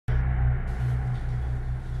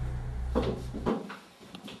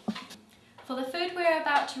For the food we are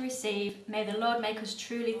about to receive, may the Lord make us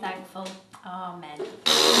truly thankful. Amen.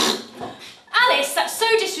 Alice, that's so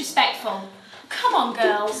disrespectful. Come on,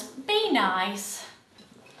 girls, be nice.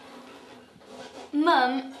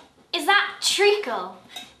 Mum, is that treacle?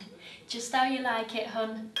 Just how you like it,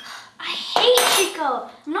 hun. I hate treacle.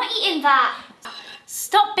 I'm not eating that.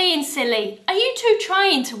 Stop being silly. Are you two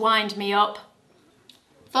trying to wind me up?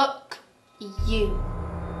 Fuck you.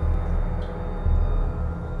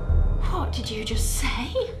 What did you just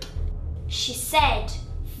say? She said,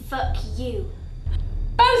 fuck you.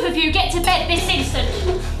 Both of you get to bed this instant.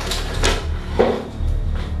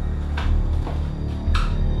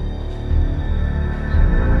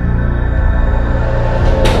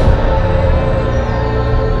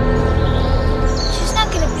 She's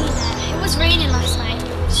not going to be there. It was raining last night.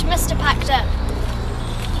 She must have packed up.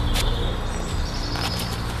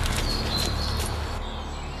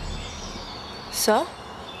 So?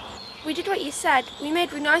 We did what you said. We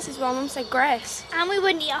made really nice as well. Mum said grace. And we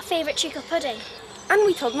wouldn't eat our favourite treacle pudding. And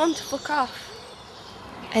we told Mum to fuck off.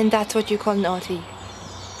 And that's what you call naughty?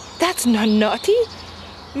 That's not naughty.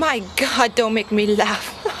 My God, don't make me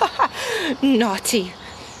laugh. Naughty.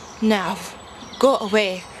 Now, go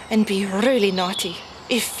away and be really naughty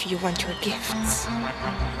if you want your gifts.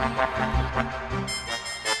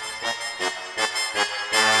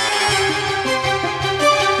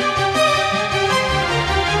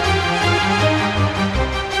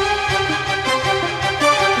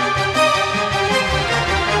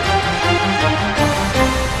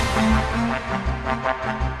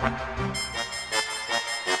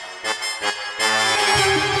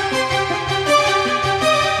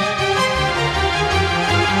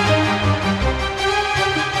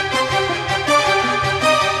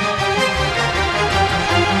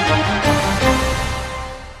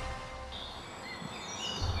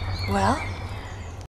 Well,